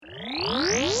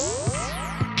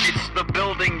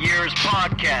Building Years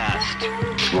podcast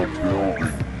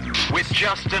with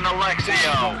Justin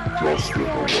Alexio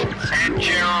and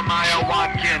Jeremiah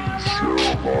Watkins.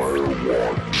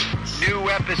 New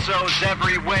episodes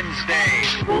every Wednesday.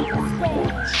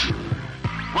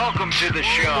 Welcome to the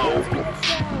show.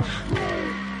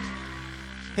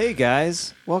 Hey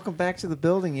guys, welcome back to the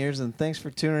Building Years, and thanks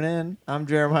for tuning in. I'm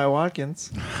Jeremiah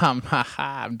Watkins. I'm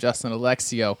Justin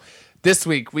Alexio. This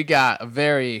week we got a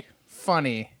very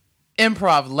funny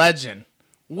improv legend,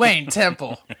 Wayne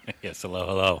Temple. Yes,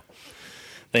 hello.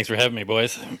 Thanks for having me,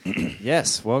 boys.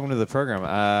 Yes, welcome to the program.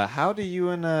 How do you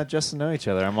and Justin know each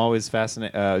other? I'm always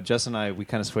fascinated. Justin and I, we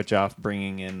kind of switch off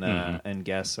bringing in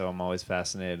guests, so I'm always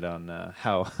fascinated on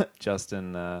how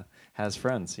Justin has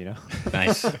friends, you know?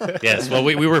 Nice. Yes, well,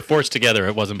 we were forced together.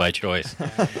 It wasn't by choice.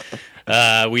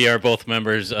 We are both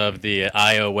members of the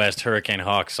Iowa West Hurricane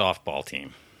Hawks softball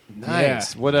team.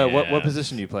 Nice. Yeah. What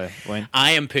position do you play, Wayne?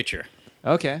 I am pitcher.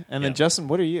 Okay, and then Justin,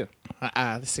 what are you?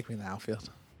 They stick me in the outfield.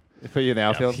 They put you in the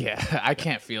outfield? Yeah, I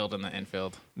can't field in the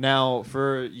infield. Now,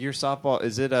 for your softball,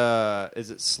 is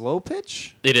it slow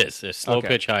pitch? It is. It's slow Okay.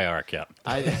 pitch, high arc, yeah.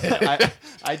 I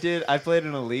played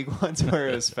in a league once where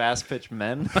it was fast pitch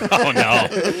men. Oh, no.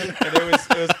 And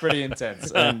it was pretty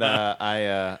intense, and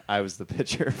I was the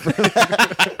pitcher for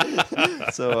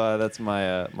that. So that's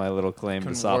my little claim to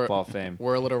softball fame.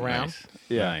 Whirl it around. Nice.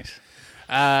 Yeah.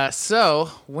 Nice.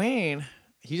 So Wayne,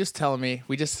 he just telling me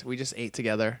we just ate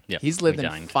together. Yep, He's lived we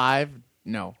in dined. 5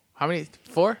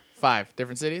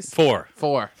 different cities. Four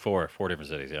different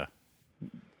cities, yeah.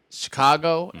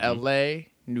 Chicago, L.A.,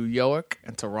 New York,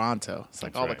 and Toronto. It's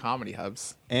like all right. the comedy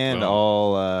hubs. And Boom.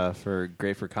 all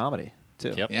great for comedy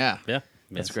too. Yep. Yeah. Yeah.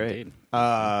 That's Yes, great. indeed.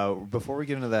 Before we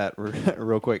get into that,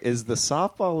 real quick, is the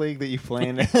softball league that you play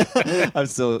in? I'm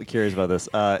still curious about this.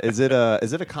 Is it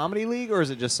a comedy league, or is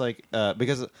it just like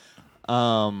because?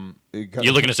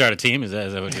 You're looking to start a team? Is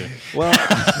that what you're... Well,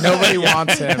 Nobody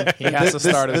wants him. He has to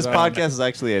start this his own. podcast is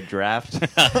actually a draft,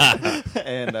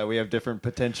 and we have different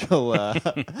potential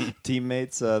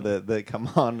teammates that come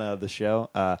on the show.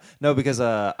 No, because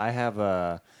I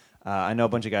have I know a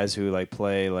bunch of guys who like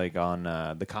play like on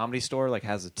the Comedy Store, like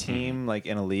has a team like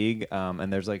in a league,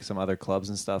 and there's like some other clubs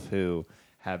and stuff who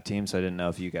have teams. So I didn't know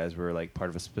if you guys were like part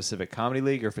of a specific comedy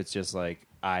league or if it's just like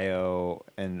IO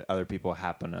and other people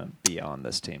happen to be on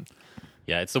this team.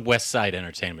 Yeah, it's the West Side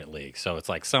Entertainment League. So it's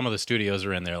like some of the studios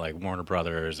are in there, like Warner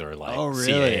Brothers or like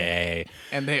CAA.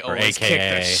 And they or always kick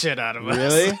AKA. the shit out of us.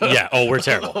 Really? Yeah. Oh, we're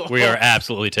terrible. We are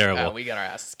absolutely terrible. We got our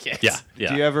asses kicked. Yeah. Yeah.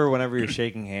 Do you ever, whenever you're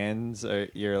shaking hands,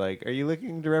 you're like, "Are you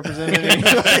looking to represent any?"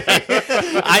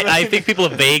 I think people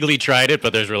have vaguely tried it,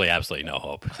 but there's really absolutely no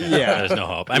hope. Yeah. There's no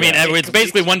hope. I mean, it's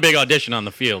basically one big audition on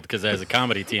the field because as a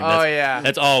comedy team,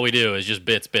 that's all we do is just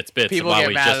bits. People while get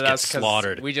we mad just at get us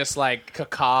slaughtered. we just like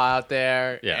caca out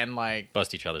there Yeah. and like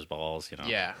Bust each other's balls, you know.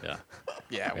 Yeah.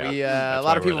 Yeah. we That's a lot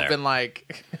why of people we're have there. been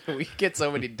like we get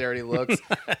so many dirty looks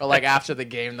or like after the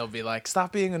game they'll be like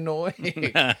stop being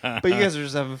annoying. But you guys are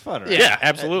just having fun, right? Yeah,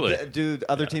 absolutely. Do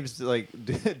other teams like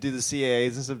do the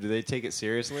CAAs and stuff? Do they take it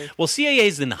seriously? Well, CAA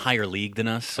is in the higher league than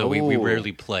us, so we Ooh.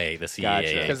 rarely play the CAA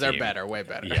Gotcha. Because they're team. better, way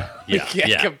better. Yeah, we yeah, can't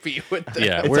yeah. compete with them.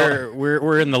 Yeah,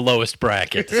 we're in the lowest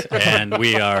bracket, and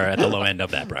we are at the low end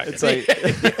of that bracket. It's like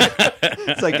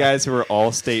it's like guys who were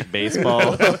all state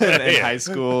baseball in high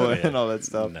school and all that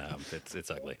stuff. No,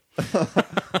 it's ugly.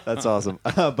 That's awesome.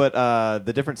 But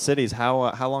the different cities.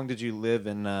 How long did you live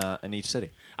in each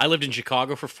city? I lived in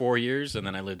Chicago for 4 years, and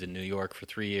then I lived in New York for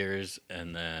 3 years,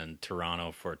 and then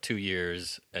Toronto for 2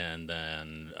 years, and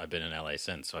then I've been in LA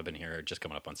since. So I've been here just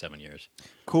coming up on 7 years.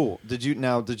 Cool. Did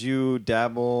you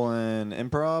dabble in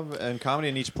improv and comedy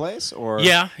in each place, or?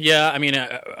 Yeah. I mean,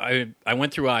 I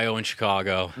went through IO in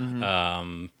Chicago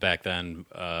back then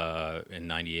in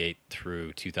 '98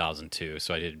 through 2002.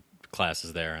 So I did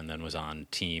classes there, and then was on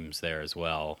teams there as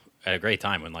well. I had a great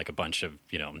time when like a bunch of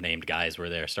named guys were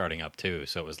there starting up too.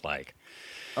 So it was like.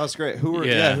 Oh, that's great. Who were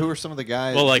Yeah. who were some of the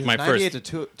guys? Well, like my 98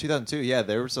 to 2002. Yeah,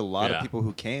 there was a lot of Yeah. people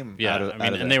who came. Yeah, out of, I mean, out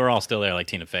of and there. they were all still there, like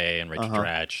Tina Fey and Richard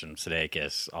Dratch and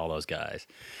Sudeikis, all those guys.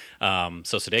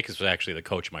 So Sudeikis was actually the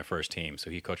coach of my first team,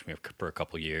 so he coached me for a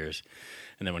couple years.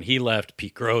 And then when he left,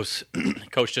 Pete Gross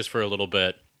coached us for a little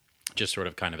bit, just sort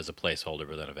of kind of as a placeholder,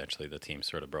 but then eventually the team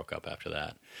sort of broke up after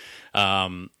that.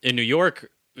 In New York,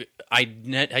 I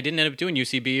didn't end up doing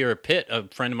UCB or Pitt. A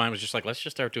friend of mine was just like, let's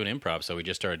just start doing improv. So we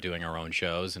just started doing our own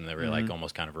shows, and they were like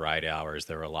almost kind of variety hours.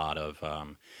 There were a lot of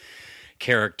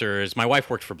characters. My wife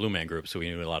worked for Blue Man Group, so we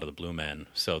knew a lot of the Blue Men.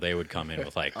 So they would come in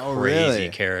with like Oh, crazy really?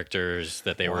 characters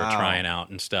that they were Wow. trying out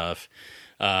and stuff.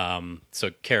 So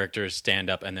characters stand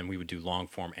up, and then we would do long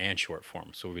form and short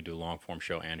form. So we would do a long form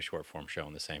show and a short form show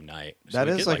in the same night. So That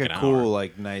we'd is get, like a an cool, hour.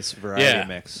 like nice variety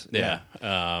mix. Yeah.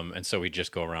 And so we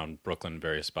just go around Brooklyn,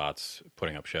 various spots,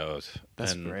 putting up shows.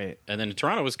 That's great. And then in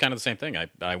Toronto was kind of the same thing.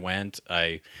 I went,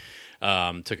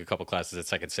 took a couple classes at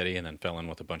Second City, and then fell in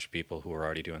with a bunch of people who were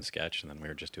already doing sketch, and then we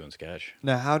were just doing sketch.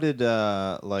 Now, how did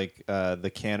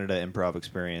the Canada improv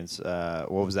experience?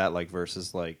 What was that like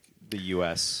versus like the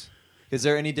U.S.? Is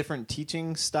there any different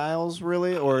teaching styles,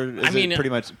 really, or is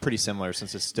it pretty similar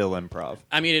since it's still improv?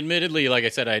 I mean, admittedly, like I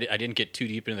said, I didn't get too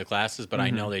deep into the classes, but I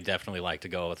know they definitely like to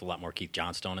go with a lot more Keith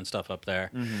Johnstone and stuff up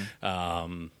there.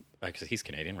 Like he's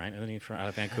Canadian, right? Isn't he from out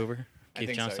of Vancouver? Keith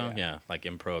think so, Johnstone, yeah. like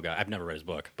improv guy. I've never read his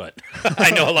book, but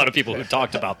I know a lot of people who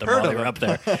talked about them while they were up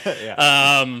there.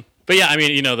 But yeah, I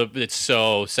mean, it's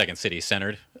so Second City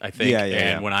centered, I think.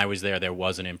 And when I was there, there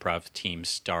was an improv team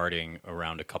starting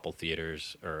around a couple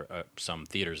theaters or some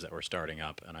theaters that were starting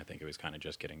up, and I think it was kind of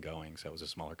just getting going. So it was a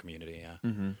smaller community.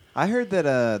 Yeah. I heard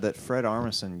that Fred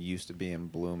Armisen used to be in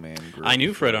Blue Man Group. I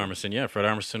knew Fred Armisen. Yeah, Fred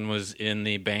Armisen was in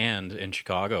the band in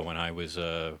Chicago when I was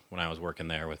working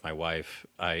there with my wife.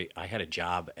 I had a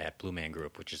job at Blue Man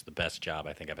Group, which is the best job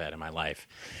I think I've had in my life.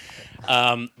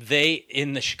 They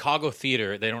in the Chicago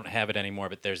theater, they don't have it anymore,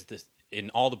 but there's this. In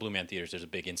all the Blue Man theaters, there's a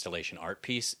big installation art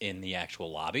piece in the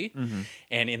actual lobby.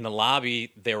 And in the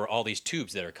lobby, there were all these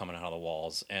tubes that are coming out of the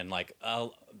walls. And like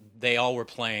they all were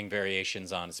playing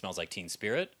variations on It Smells Like Teen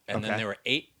Spirit. And then there were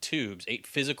 8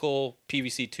 physical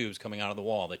PVC tubes coming out of the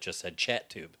wall that just said Chat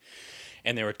Tube.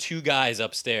 And there were 2 guys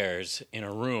upstairs in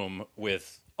a room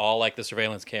with all like the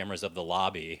surveillance cameras of the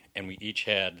lobby, and we each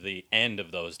had the end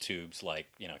of those tubes, like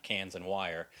cans and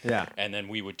wire. Yeah. And then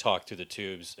we would talk through the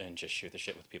tubes and just shoot the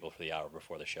shit with people for the hour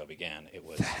before the show began. It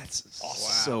was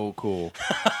so cool.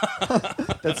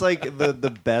 That's like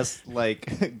the best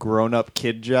like grown up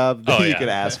kid job that you could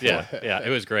ask for. Yeah,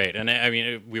 it was great. And I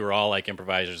mean, we were all like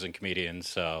improvisers and comedians,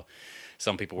 so.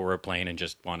 Some people were playing and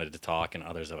just wanted to talk, and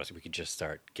others of us, we could just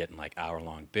start getting like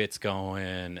hour-long bits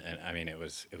going. And I mean, it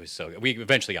was so good. We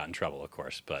eventually got in trouble, of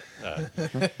course, but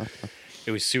it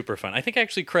was super fun. I think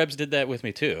actually Krebs did that with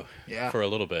me too. Yeah. For a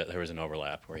little bit, there was an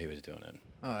overlap where he was doing it.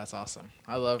 Oh, that's awesome.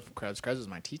 I love Krebs. Krebs was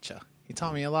my teacher. He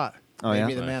taught me a lot. Oh, Made yeah?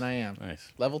 me the Nice. man I am.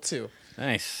 Nice. Level 2.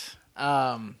 Nice.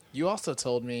 You also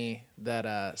told me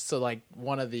that so like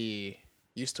one of the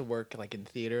used to work like in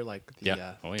theater, like the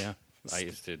Yeah. Oh yeah. I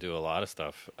used to do a lot of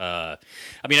stuff. I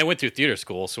mean, I went through theater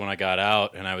school, so when I got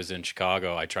out and I was in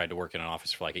Chicago, I tried to work in an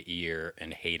office for like a year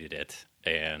and hated it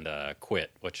and quit,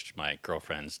 which my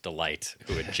girlfriend's delight,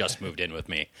 who had just moved in with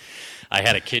me. I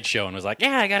had a kid show and was like,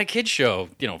 yeah, I got a kid show,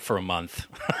 for a month.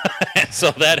 And so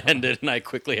that ended, and I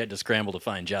quickly had to scramble to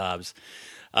find jobs.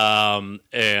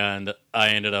 And I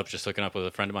ended up just hooking up with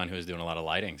a friend of mine who was doing a lot of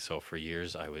lighting. So for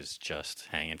years, I was just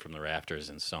hanging from the rafters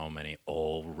in so many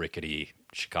old, rickety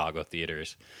Chicago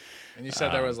theaters. And you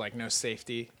said there was like no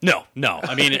safety. No.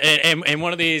 I mean, and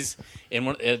one of these,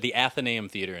 the Athenaeum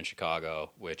Theater in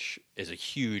Chicago, which is a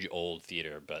huge old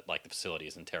theater, but like the facility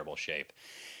is in terrible shape.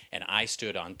 And I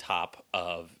stood on top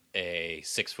of a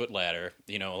 6-foot ladder,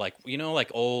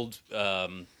 like old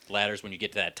ladders when you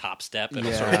get to that top step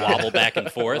that'll sort of wobble back and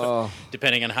forth,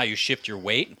 depending on how you shift your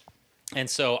weight. And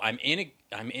so I'm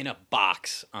in a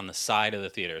box on the side of the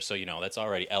theater, so that's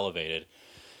already elevated,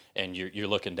 and you're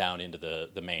looking down into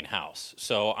the main house.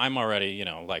 So I'm already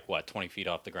 20 feet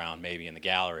off the ground, maybe in the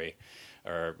gallery,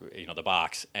 or the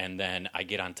box, and then I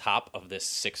get on top of this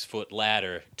 6-foot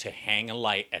ladder to hang a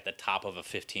light at the top of a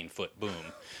 15-foot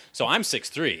boom. So I'm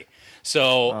 6'3".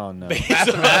 So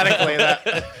Mathematically,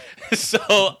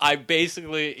 so I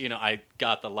basically, I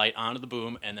got the light onto the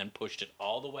boom and then pushed it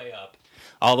all the way up.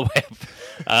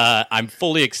 I'm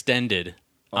fully extended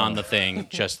on the thing,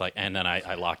 and then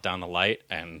I locked down the light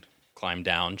and climbed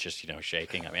down, just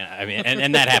shaking. I mean,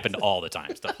 and that happened all the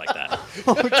time, stuff like that.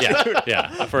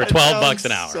 Yeah, for $12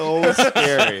 an hour. So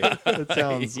scary. That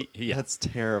sounds. That's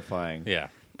terrifying. Yeah.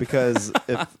 Because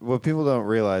what people don't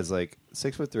realize, like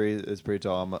 6'3" is pretty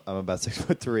tall. I'm about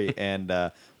 6'3",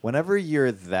 and whenever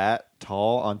you're that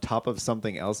tall on top of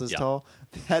something else as tall,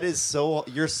 that is so.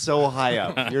 You're so high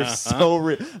up. You're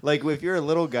so like if you're a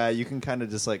little guy, you can kind of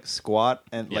just like squat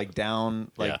and like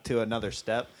down to another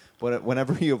step. But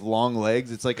whenever you have long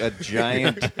legs, it's like a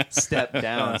giant step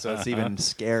down, so it's even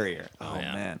scarier. Oh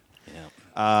man.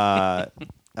 Yeah.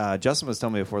 Justin was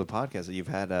telling me before the podcast that you've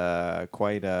had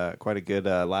quite a good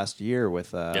last year with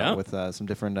some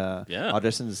different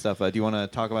auditions and stuff. Do you want to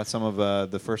talk about some of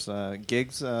the first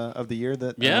gigs of the year of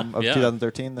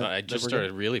 2013? I just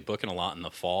started really booking a lot in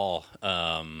the fall.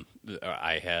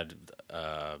 I had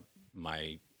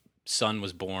my son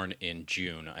was born in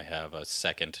June. I have a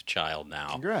second child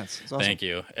now. Congrats. That's awesome. Thank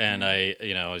you. And I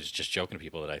was just joking to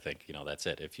people that I think, that's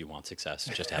it. If you want success,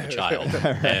 just have a child.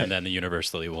 And then the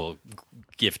universally will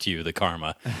gift you the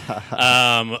karma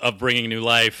of bringing new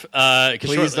life.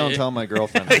 Please don't tell my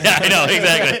girlfriend. Yeah, I know.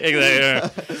 Exactly.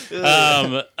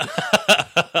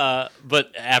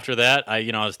 But after that, I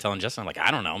was telling Justin, I'm like,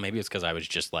 I don't know. Maybe it's because I was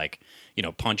just like,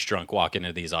 punch drunk walking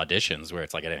into these auditions where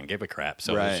it's like I didn't give a crap.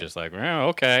 So it was just like, oh,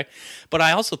 okay. But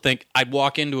I also think I'd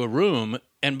walk into a room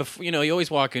and before, you always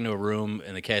walk into a room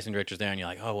and the casting director's there and you're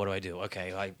like, oh, what do I do?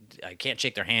 Okay, I can't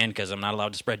shake their hand because I'm not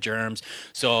allowed to spread germs.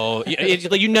 So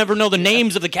you never know the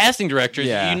names of the casting directors.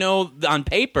 Yeah. On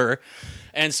paper.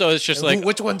 And so it's just like,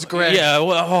 which one's great? Yeah,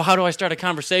 well, how do I start a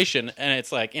conversation? And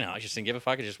it's like, I just didn't give a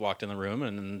fuck. I just walked in the room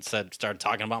and started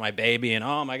talking about my baby and,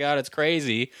 oh my God, it's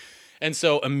crazy. And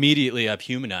so immediately I've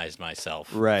humanized myself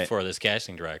for this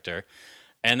casting director.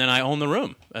 And then I own the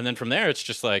room. And then from there, it's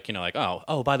just like,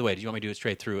 oh, by the way, do you want me to do it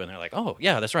straight through? And they're like, oh,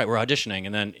 yeah, that's right. We're auditioning.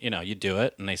 And then, you do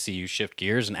it and they see you shift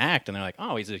gears and act. And they're like,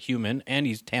 oh, he's a human and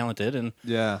he's talented. And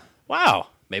wow,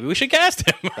 maybe we should cast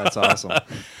him. That's awesome.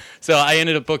 So I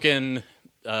ended up booking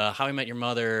How I Met Your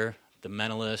Mother, The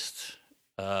Mentalist,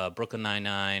 Brooklyn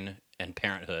Nine-Nine, and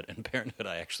Parenthood. And Parenthood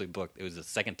I actually booked. It was the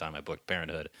second time I booked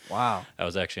Parenthood. Wow. I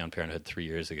was actually on Parenthood 3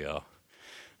 years ago.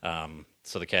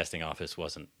 So the casting office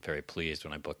wasn't very pleased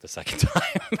when I booked the second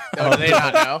time. Oh, do they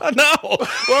not know? No.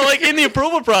 Well, like in the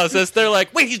approval process, they're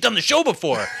like, wait, he's done the show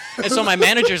before. And so my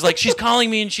manager's like, she's calling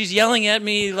me and she's yelling at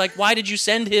me, like, why did you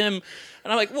send him?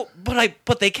 And I'm like, well,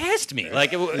 but they cast me.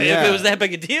 Like, if it was that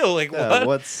big a deal, like, what?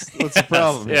 What's the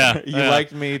problem? Yeah, You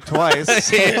liked me twice.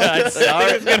 Yeah,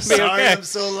 sorry, it's gonna be Sorry, okay. I'm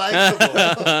so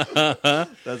likable.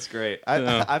 That's great.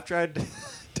 I've tried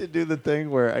to do the thing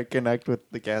where I connect with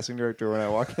the casting director when I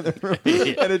walk in the room,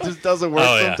 and it just doesn't work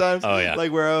sometimes. Oh yeah.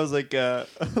 Like where I was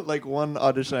like one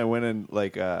audition I went in,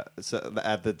 so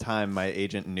at the time my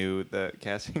agent knew the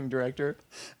casting director,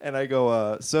 and I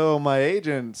go, so my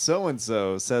agent so and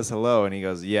so says hello, and he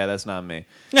goes, yeah, that's not me.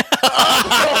 Yeah,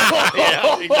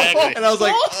 exactly. And I was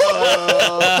like,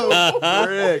 oh,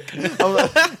 frick.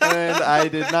 And I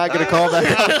did not get a call back.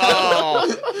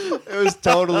 It was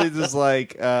totally just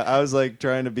like, I was like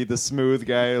trying to be the smooth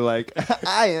guy, like,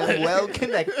 I am well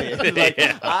connected.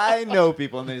 Like, I know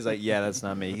people. And then he's like, yeah, that's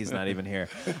not me. He's not even here.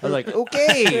 I was like,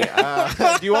 okay.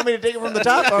 Do you want me to take it from the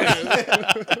top? Okay.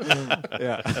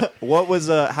 Yeah.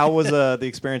 How was the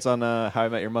experience on How I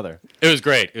Met Your Mother? It was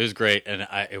great. And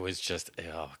it was just,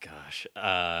 oh gosh.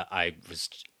 I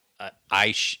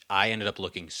ended up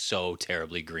looking so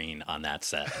terribly green on that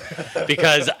set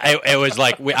because it was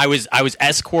like I was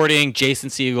escorting Jason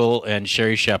Segel and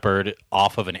Sherry Shepard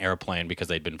off of an airplane because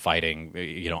they'd been fighting,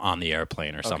 on the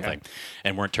airplane or something,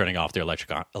 and weren't turning off their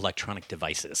electronic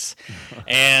devices,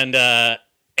 and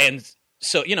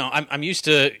so I'm used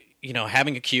to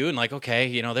having a cue and like,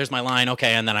 okay, there's my line,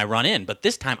 okay, and then I run in, but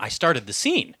this time I started the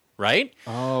scene. Right?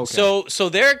 Oh, okay. So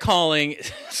they're calling.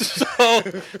 So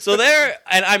they're,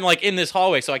 and I'm like in this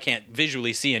hallway, so I can't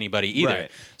visually see anybody either.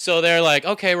 Right. So they're like,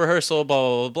 okay, rehearsal, blah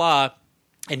blah blah, blah.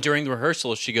 And during the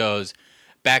rehearsal, she goes,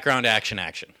 background action.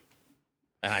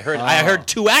 And I heard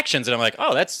two actions, and I'm like,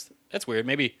 oh, that's weird.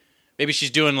 Maybe she's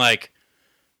doing like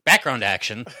background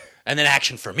action and then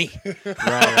action for me.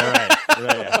 Right.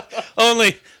 Yeah.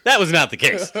 Only that was not the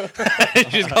case.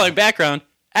 She's calling background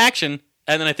action.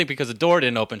 And then I think because the door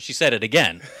didn't open, she said it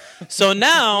again. So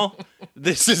now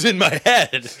this is in my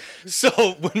head.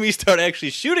 So when we start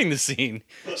actually shooting the scene,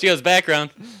 she goes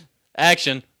background,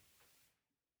 action,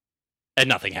 and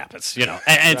nothing happens, So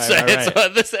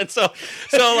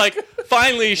like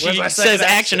finally she says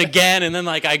action again, and then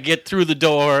like I get through the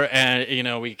door, and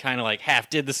we kind of like half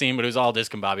did the scene, but it was all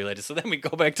discombobulated. So then we go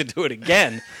back to do it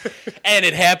again, and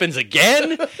it happens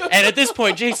again. And at this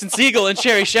point, Jason Segel and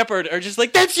Sherry Shepard are just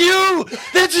like, "That's you!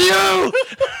 That's you!"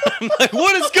 I'm like,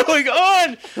 "What is going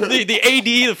on?" The AD,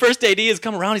 the first AD, has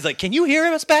come around. He's like, "Can you hear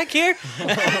us back here?"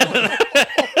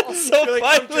 So like,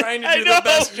 I'm trying to do the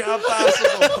best job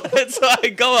possible. And so I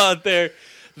go out there.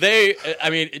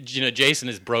 Jason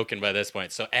is broken by this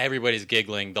point, so everybody's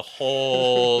giggling. The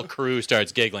whole crew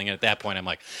starts giggling, and at that point, I'm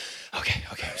like, okay,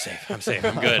 I'm safe,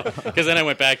 I'm good. Because then I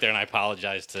went back there and I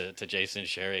apologized to Jason and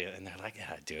Sherry, and they're like,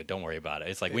 yeah, dude, don't worry about it.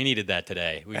 It's like, we needed that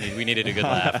today. We needed a good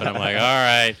laugh. And I'm like, all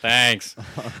right, thanks.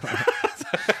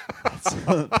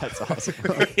 That's awesome.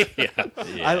 Yeah.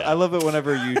 I love it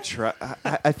whenever you try.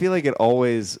 I feel like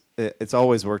it's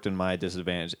always worked in my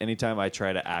disadvantage. Anytime I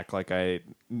try to act like I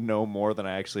know more than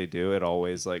I actually do, it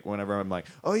always like whenever I'm like,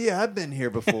 oh yeah, I've been here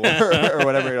before or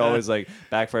whatever, it always like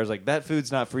backfires. Like that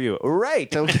food's not for you,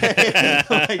 right? Okay,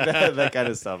 like that kind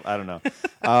of stuff. I don't know.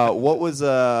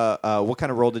 What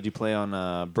kind of role did you play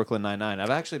on Brooklyn Nine-Nine? I've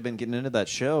actually been getting into that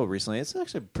show recently. It's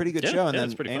actually a pretty good show. And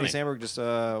then Andy Samberg just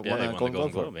won a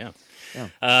Golden Globe. Yeah.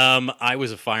 I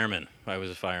was a fireman.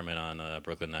 On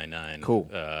Brooklyn Nine-Nine. Cool.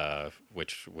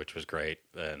 Which was great,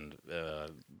 and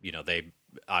they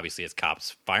obviously it's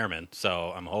cops firemen,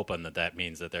 so I'm hoping that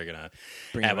means that they're gonna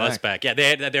have us back. Yeah,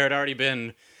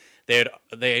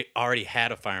 they already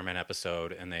had a fireman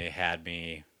episode, and they had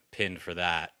me pinned for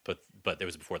that, but it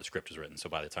was before the script was written. So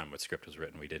by the time the script was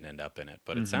written, we didn't end up in it.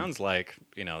 But it sounds like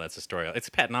that's a story. It's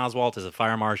Patton Oswalt is a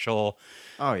fire marshal.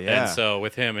 Oh yeah. And so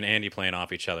with him and Andy playing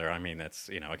off each other, I mean it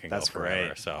can That's go forever.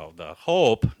 great. So the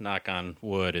hope, knock on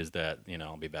wood, is that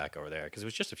I'll be back over there because it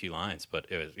was just a few lines, but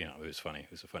it was it was funny. It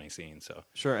was a funny scene. So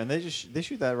Sure, and they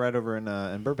shoot that right over in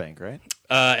Burbank, right?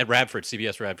 at Radford,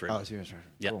 CBS Radford. Oh, serious, right?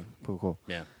 Yeah. Cool.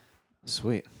 Yeah.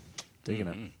 Sweet, digging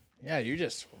it. Yeah, you're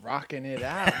just rocking it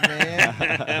out, man.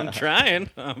 I'm trying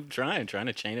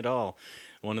to chain it all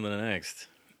one to the next.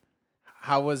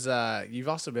 How was you've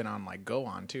also been on like Go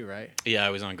On too, right? Yeah, I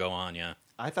was on Go On. Yeah.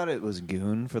 I thought it was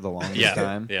Goon for the longest Yeah,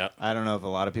 time. yeah. I don't know if a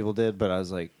lot of people did, but I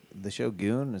was like, the show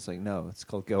Goon? It's like, no, it's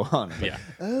called Go On. I'm like, Yeah.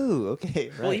 oh, okay.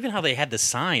 Right. Well, even how they had the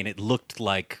sign, it looked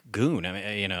like Goon. I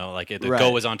mean, the Right.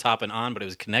 Go was on top and on, but it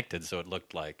was connected, so it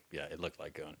looked like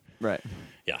Goon. Right.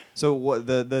 Yeah. So what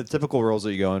the typical roles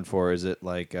that you go in for? Is it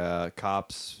like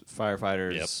cops,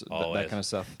 firefighters, Yep, that always. kind of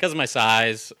stuff? Because of my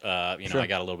size, Sure. I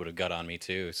got a little bit of gut on me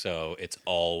too, so it's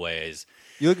always.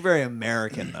 You look very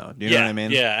American, though. Do you know what I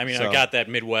mean? Yeah, I mean, So- I got that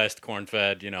Midwest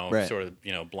corn-fed, Right. sort of,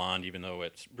 blonde, even though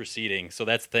it's receding. So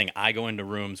that's the thing. I go into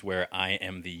rooms where I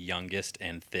am the youngest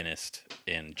and thinnest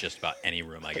in just about any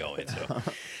room I go into.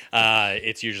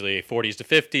 It's usually 40s to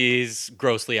 50s,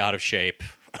 grossly out of shape.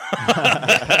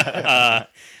 I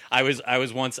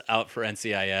was once out for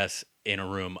NCIS in a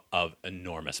room of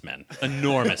enormous men. And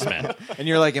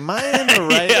you're like, am I in the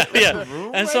right room?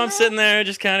 And so I'm sitting there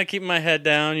just kind of keeping my head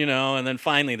down, and then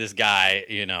finally this guy,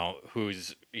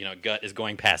 whose, gut is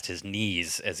going past his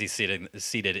knees as he's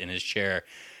seated in his chair,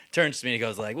 turns to me and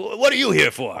goes like, well, what are you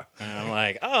here for? And I'm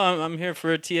like, oh, I'm here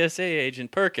for TSA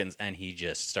agent Perkins. And he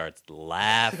just starts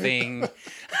laughing.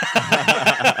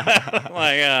 I'm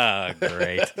like, oh,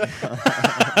 great.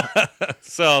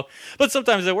 So, but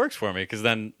sometimes it works for me because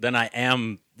then I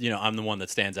am, I'm the one that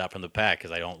stands out from the pack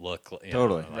because I don't look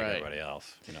Totally. like Right. everybody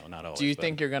else. Not always. Do you but-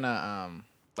 think you're gonna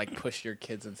like push your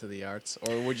kids into the arts,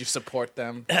 or would you support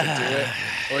them to do it,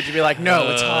 or would you be like,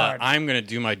 no, it's hard? I'm going to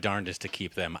do my darndest to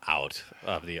keep them out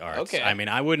of the arts. Okay. I mean,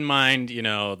 I wouldn't mind,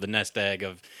 the nest egg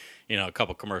of, a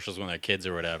couple commercials when they're kids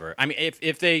or whatever. I mean,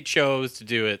 if they chose to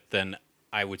do it, then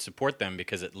I would support them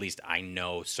because at least I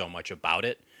know so much about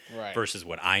it Right. versus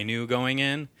what I knew going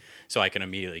in. So I can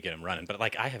immediately get them running. But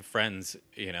like I have friends,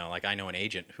 like I know an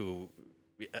agent who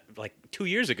like 2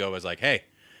 years ago was like, hey,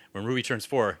 when Ruby turns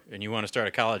 4 and you want to start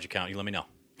a college account, you let me know.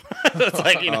 It's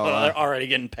like, they're already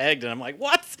getting pegged. And I'm like,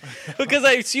 what? Because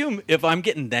I assume if I'm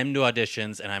getting them to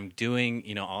auditions and I'm doing,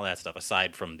 all that stuff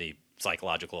aside from the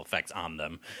psychological effects on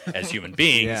them as human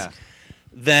beings, Yeah.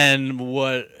 then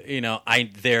what,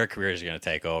 their careers are going to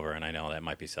take over. And I know that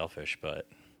might be selfish, but,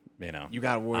 You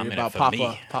gotta worry I'm in it about for Papa,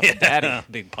 me. Papa Daddy.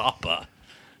 Big Papa.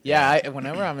 Yeah,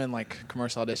 whenever I'm in like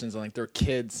commercial auditions and like they're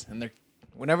kids and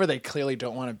whenever they clearly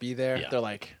don't want to be there, Yeah. they're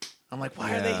like, I'm like,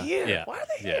 why are Yeah. they here? Yeah. Why are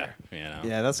they here? Yeah.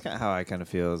 Yeah, that's kind of how I kind of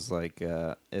feel. Is like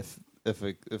if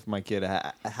my kid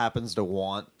happens to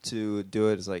want to do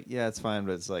it, it's like, yeah, it's fine,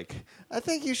 but it's like, I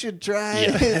think you should try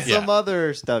some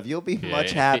other stuff. You'll be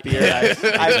much happier. I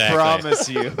Exactly. promise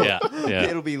you. Yeah.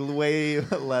 It'll be way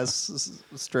less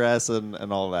stress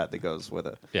and all that goes with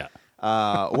it. Yeah.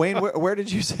 Wayne, where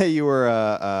did you say you were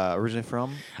originally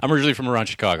from? I'm originally from around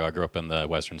Chicago. I grew up in the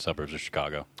western suburbs of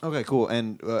Chicago. Okay, cool.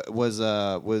 And was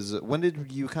when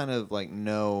did you kind of like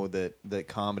know that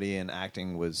comedy and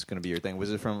acting was going to be your thing?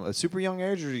 Was it from a super young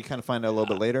age, or did you kind of find out a little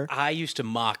bit later? I used to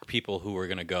mock people who were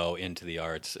going to go into the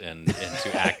arts and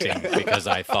into acting because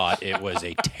I thought it was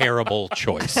a terrible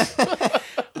choice.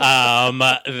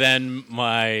 Then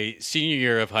my senior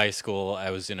year of high school, I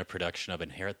was in a production of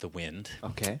Inherit the Wind.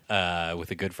 Okay.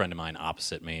 With a good friend of mine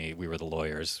opposite me. We were the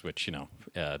lawyers, which,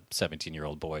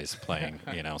 17-year-old boys playing,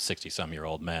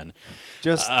 60-some-year-old men.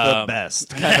 Just the best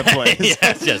kind of place.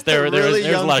 yes. There was a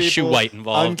young lot of shoe people white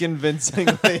involved.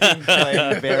 Unconvincingly playing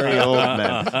very old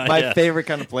men. My favorite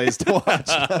kind of place to watch.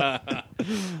 But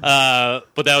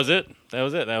that was it.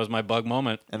 That was my bug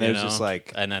moment. And it was just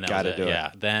like, and then that gotta was do it.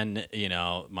 Yeah. Then,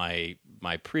 my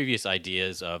my previous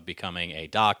ideas of becoming a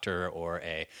doctor or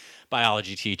a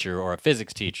biology teacher or a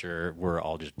physics teacher were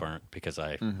all just burnt because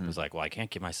I was like, well, I can't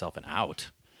give myself an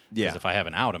out. Yeah. Because if I have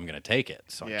an out, I'm going to take it.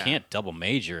 So Yeah. I can't double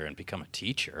major and become a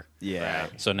teacher. Yeah.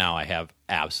 So now I have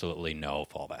absolutely no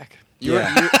fallback. You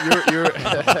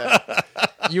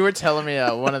were telling me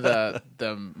one of the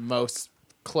most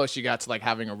close you got to like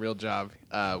having a real job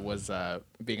was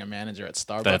being a manager at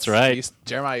Starbucks. That's right.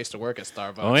 Jeremiah used to work at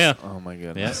Starbucks. Oh, yeah. Oh my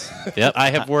goodness. Yes. Yeah,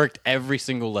 I have worked every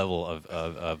single level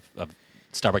of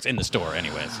Starbucks in the store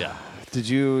anyways, yeah. Did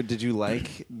you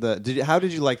like how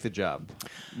did you like the job?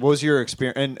 What was your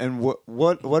experience and what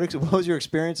was your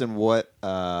experience and what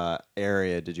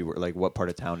area did you work? Like what part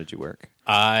of town did you work?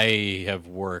 I have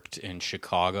worked in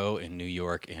Chicago, in New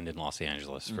York, and in Los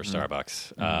Angeles for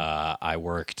Starbucks. I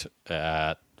worked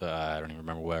at I don't even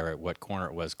remember what corner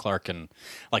it was, Clark and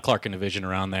Division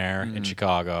around there in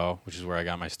Chicago, which is where I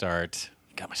got my start.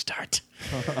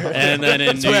 And then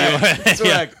in New York, That's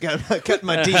where I cut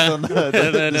my teeth on the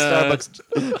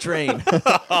Starbucks train.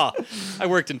 I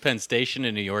worked in Penn Station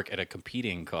in New York at a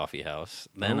competing coffee house.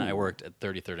 Then I worked at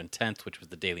 33rd and 10th, which was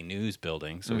the Daily News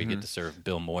building. So we get to serve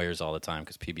Bill Moyers all the time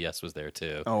because PBS was there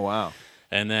too. Oh wow.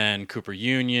 And then Cooper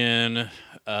Union,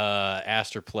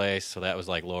 Astor Place. So that was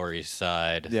like Lower East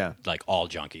Side. Yeah. Like all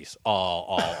junkies.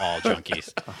 All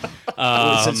junkies.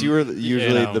 Since you were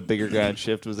usually the bigger guy on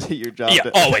shift, was it your job? Yeah,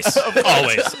 always.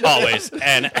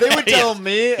 And They would tell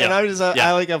me, and Yeah. I was just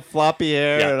I like have floppy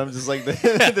hair, Yeah. and I'm just like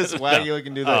this waggy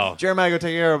looking dude. Like, Oh. Jeremiah, go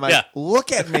take care of him. I'm like, Yeah.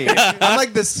 look at me. I'm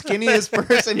like the skinniest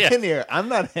person Yeah. in here. I'm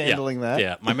not handling that.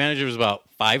 Yeah, my manager was about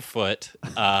 5 foot,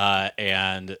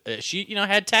 and she,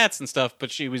 had tats and stuff,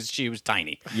 but she was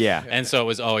tiny. Yeah. And so it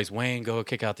was always, Wayne, go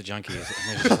kick out the junkies.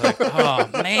 And they're just like, oh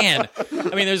man.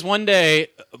 I mean, there's one day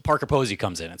Parker Posey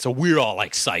comes in, and so we're all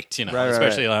like psyched, Right,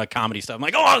 especially comedy stuff. I'm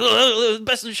like, oh,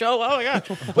 best of the show. Oh my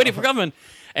god, waiting for coming.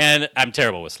 And I'm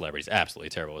terrible with celebrities, absolutely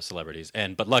terrible with celebrities.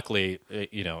 But luckily,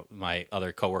 my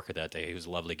other coworker that day, who's a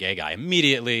lovely gay guy,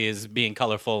 immediately is being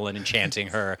colorful and enchanting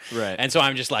her. Right. And so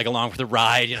I'm just like along for the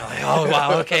ride, like, oh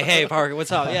wow, okay, hey Parker,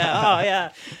 what's up? Yeah, oh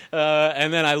yeah.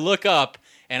 And then I look up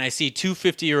and I see two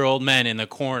 50-year-old men in the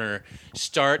corner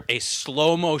start a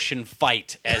slow motion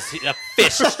fight as a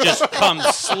fist just comes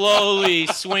slowly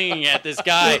swinging at this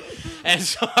guy. And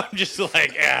so I'm just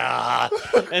like, ah.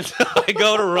 And so I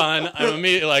go to run. I'm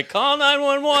immediately like, call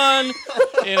 911.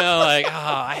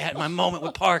 I had my moment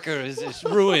with Parker. It's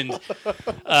ruined.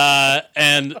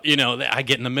 And I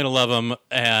get in the middle of them,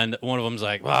 and one of them's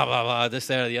like, blah, blah, blah, this,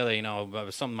 that, or the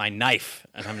other, something, my knife.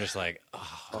 And I'm just like,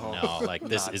 oh no, like,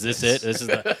 is this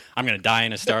it? I'm going to die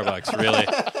in a Starbucks, really.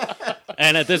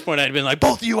 And at this point, I'd been like,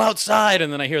 both of you outside.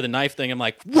 And then I hear the knife thing. I'm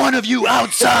like, one of you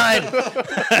outside.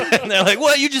 And they're like,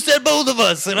 what? You just said both of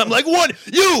us. And I'm like, what?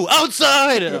 You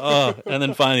outside. And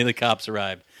then finally the cops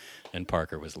arrived. And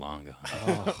Parker was long gone.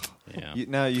 Oh.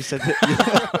 Yeah. You said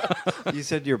that, you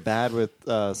said you're bad with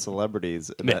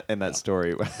celebrities in that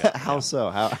story. How so?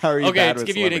 How are you Okay, bad to with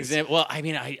give you an celebrities? example. Well, I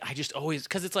mean, I just always,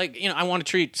 because it's like, I want to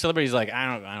treat celebrities like,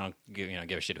 I don't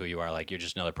give a shit who you are. Like, you're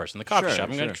just another person in the coffee Sure, shop.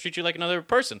 I'm going sure. to treat you like another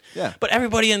person. Yeah. But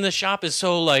everybody in the shop is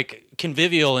so like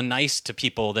convivial and nice to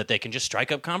people that they can just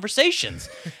strike up conversations.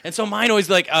 And so mine always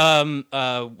like,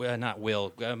 not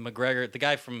Will McGregor, the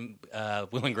guy from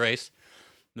Will and Grace.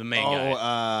 The main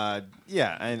guy.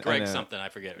 Yeah. Greg I know. something, I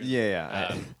forget.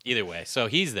 Yeah. Either way, so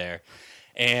he's there,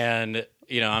 and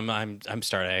I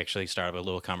actually started a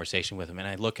little conversation with him, and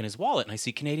I look in his wallet and I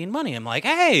see Canadian money. I'm like,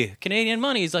 hey, Canadian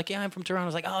money. He's like, yeah, I'm from Toronto. I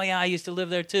was like, oh yeah, I used to live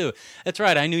there too. That's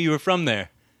right, I knew you were from there.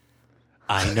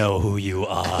 I know who you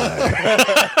are,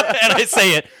 and I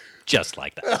say it just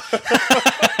like that.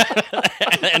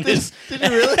 And Did you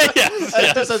really? Yeah.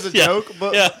 Just as a joke,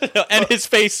 but Yeah, and his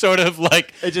face sort of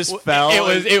like it just fell.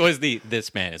 It was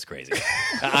this man is crazy.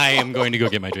 I am going to go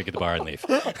get my drink at the bar and leave.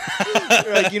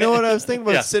 You're like, you know what I was thinking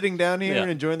about Yeah. sitting down here Yeah.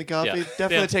 and enjoying the coffee. Yeah.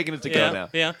 Definitely Yeah. taking it to Yeah. go now.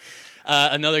 Yeah.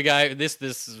 Another guy. This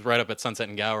is right up at Sunset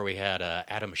and Gower. We had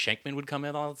Adam Shankman would come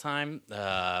in all the time.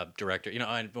 Director.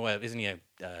 And, isn't he a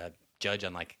judge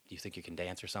on like You Think You Can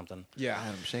Dance or something? Yeah.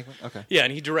 Adam Shankman? Okay. Yeah,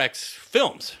 and he directs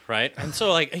films, right? And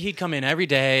so, like, he'd come in every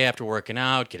day after working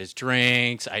out, get his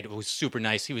drinks. It was super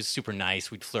nice. He was super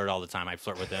nice. We'd flirt all the time. I'd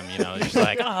flirt with him, just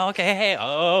like, oh, okay, hey,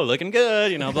 oh, looking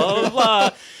good, blah, blah, blah,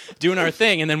 doing our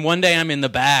thing. And then one day I'm in the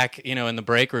back, in the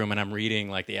break room, and I'm reading,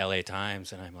 like, the LA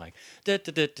Times, and I'm like,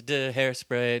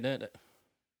 hairspray,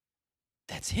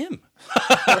 That's him.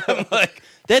 I'm like,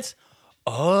 that's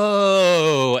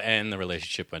oh, and the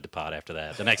relationship went to pot after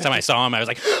that. The next time I saw him, I was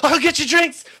like, I'll get you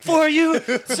drinks for you,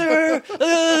 sir.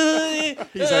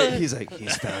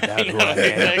 He's found out who I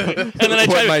am. And then I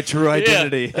What my true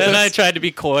identity And is. I tried to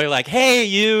be coy, like, hey,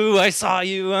 you, I saw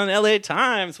you on LA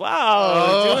Times.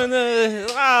 Wow, doing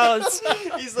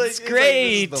He's like, it's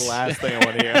great. This is the last thing I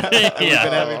want to hear. We've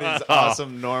been having these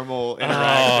awesome, normal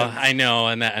interactions. I know,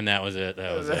 and that was it.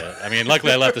 That was it. I mean,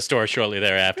 luckily I left the store shortly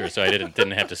thereafter, so I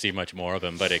didn't have to see much more of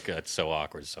him. But it got so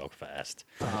awkward so fast.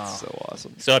 That's so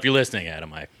awesome. So if you're listening,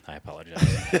 Adam, I apologize.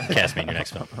 Cast me in your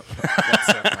next film.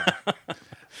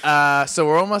 So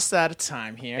we're almost out of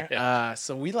time here.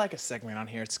 So we like a segment on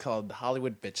here. It's called the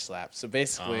Hollywood Bitch Slap. So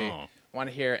basically, want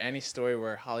to hear any story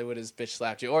where Hollywood has bitch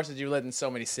slapped you, or since you live in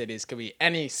so many cities, could be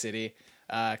any city.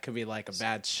 Could be like a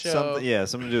bad show.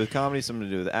 Something to do with comedy, something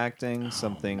to do with acting,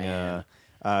 something.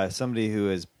 Somebody who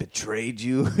has betrayed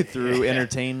you through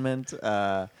entertainment.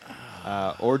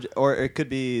 Or it could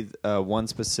be one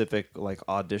specific like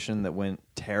audition that went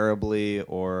terribly,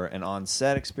 or an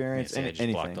on-set experience. I just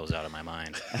anything. blocked those out of my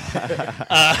mind.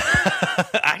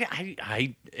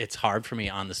 It's hard for me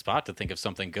on the spot to think of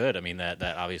something good. I mean, that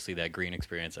obviously that Green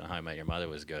experience on How I Met Your Mother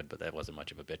was good, but that wasn't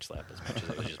much of a bitch slap as much as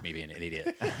it was just me being an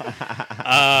idiot.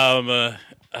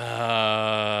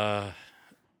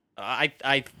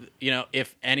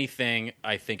 If anything,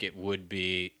 I think it would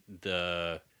be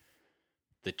the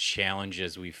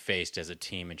challenges we faced as a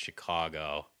team in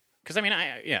Chicago. Because I mean,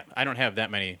 I don't have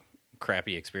that many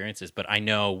crappy experiences, but I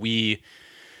know we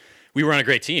were on a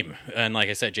great team, and like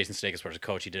I said, Jason Sudeikis was a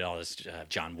coach. He did all this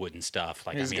John Wooden stuff.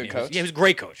 Like, He's a good coach. He was a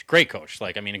great coach.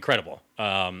 Like, I mean, incredible,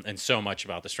 and so much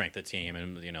about the strength of the team,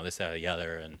 and this, that, the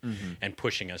other, and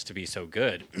pushing us to be so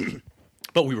good.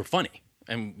 But we were funny.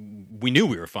 And we knew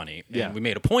we were funny, and we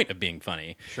made a point of being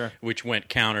funny, which went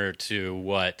counter to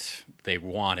what they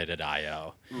wanted at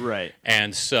I.O. Right.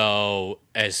 And so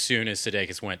as soon as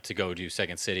Sudeikis went to go do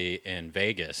Second City in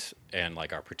Vegas, and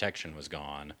like our protection was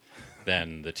gone,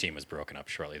 then the team was broken up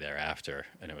shortly thereafter,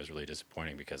 and it was really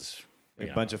disappointing because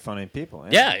A bunch of funny people.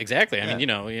 Yeah, exactly. I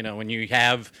mean, when you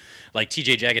have like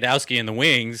TJ Jagodowski in the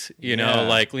wings,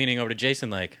 like leaning over to Jason,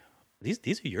 like,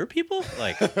 these are your people?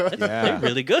 Like, they're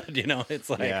really good. It's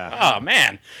like, oh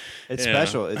man, it's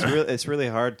special. It's really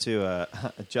hard to.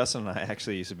 Justin and I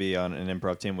actually used to be on an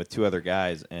improv team with two other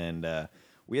guys, and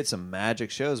we had some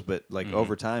magic shows. But like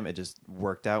over time, it just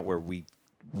worked out where we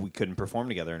couldn't perform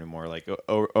together anymore. Like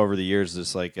over the years,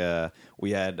 just like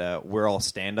we had, we're all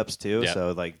stand-ups too,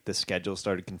 so like the schedule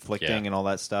started conflicting and all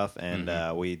that stuff,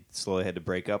 and we slowly had to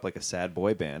break up like a sad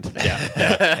boy band.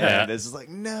 And it's just like,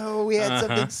 no, we had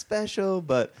something special,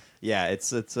 but yeah,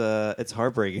 it's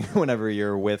heartbreaking whenever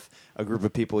you're with a group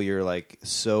of people you're like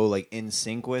so like in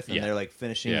sync with, and they're like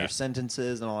finishing your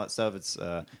sentences and all that stuff. It's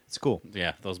cool.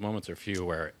 Yeah, those moments are few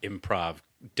where improv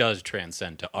does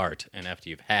transcend to art, and after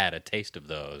you've had a taste of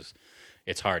those,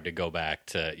 it's hard to go back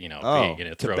to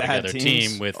throw together a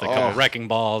team with a couple wrecking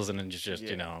balls, and then just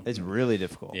it's really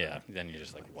difficult. Yeah, then you're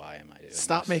just like, why am I doing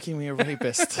Stop this? making me a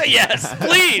rapist. Yes,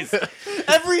 please.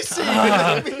 Every scene,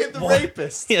 being the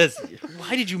rapist. Yes.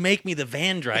 Why did you make me the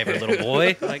van driver, little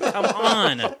boy? Like, come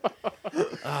on.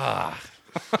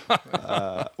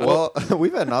 Well,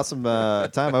 we've had an awesome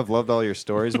time. I've loved all your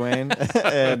stories, Wayne,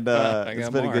 and it's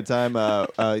been a good time.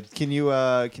 Can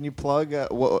you plug?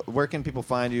 Where can people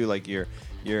find you? Like your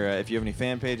if you have any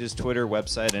fan pages, Twitter,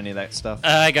 website, any of that stuff.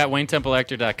 I got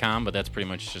WayneTempleActor.com, but that's pretty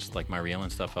much just like my reel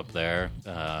and stuff up there.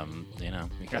 You can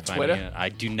got find Twitter? me. I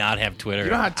do not have Twitter.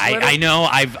 You don't have Twitter? I know.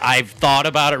 I've thought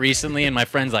about it recently, and my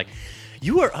friend's like,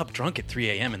 you were up drunk at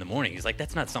 3 a.m. in the morning. He's like,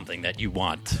 that's not something that you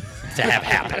want to have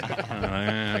happen.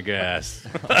 I guess.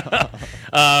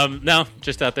 No,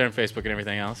 just out there on Facebook and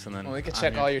everything else. And then Well, we could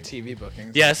check all your TV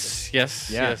bookings. Yes,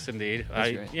 indeed.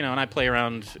 great. And I play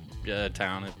around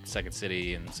town at Second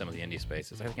City and some of the indie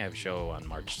spaces. I think I have a show on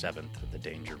March 7th at the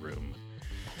Danger Room.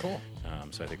 Cool.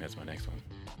 So I think that's my next one.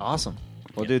 Awesome.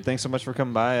 Well, dude, thanks so much for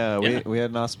coming by. Yeah. We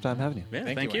had an awesome time having you. Yeah,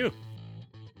 Thank thank you, you. Wayne.